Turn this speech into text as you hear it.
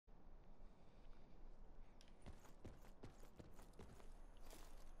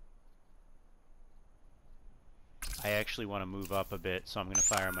I actually want to move up a bit, so I'm going to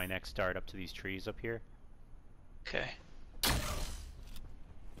fire my next dart up to these trees up here. Okay. Getting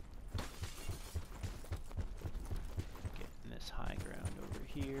this high ground over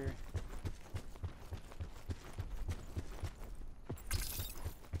here.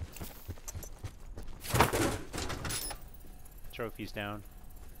 Trophies down.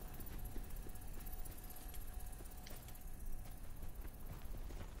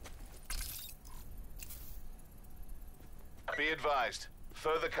 Be advised.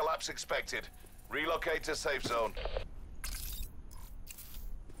 Further collapse expected. Relocate to safe zone.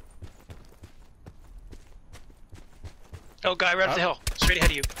 Oh, guy right up the hill. Straight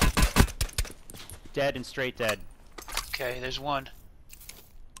ahead of you. Dead and straight dead. Okay, there's one.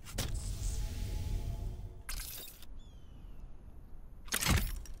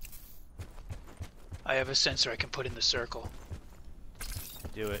 I have a sensor I can put in the circle.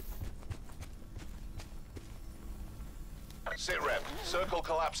 Do it. Sit rep. Circle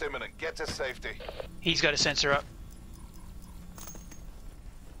collapse imminent. Get to safety. He's got a sensor up.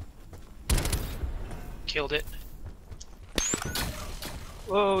 Killed it.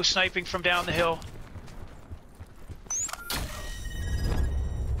 Whoa, sniping from down the hill.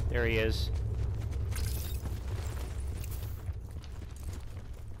 There he is.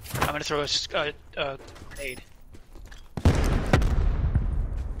 I'm gonna throw a grenade.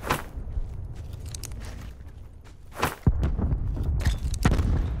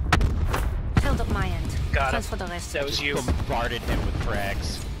 Filled up my end. Got Thanks him. for the rest. That was you. Bombarded him with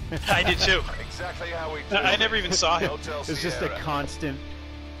frags. I did too. Exactly how we do I it. never even saw him. Hotel It's just a Sierra.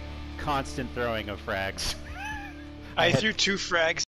 constant throwing of frags. I threw 2 frags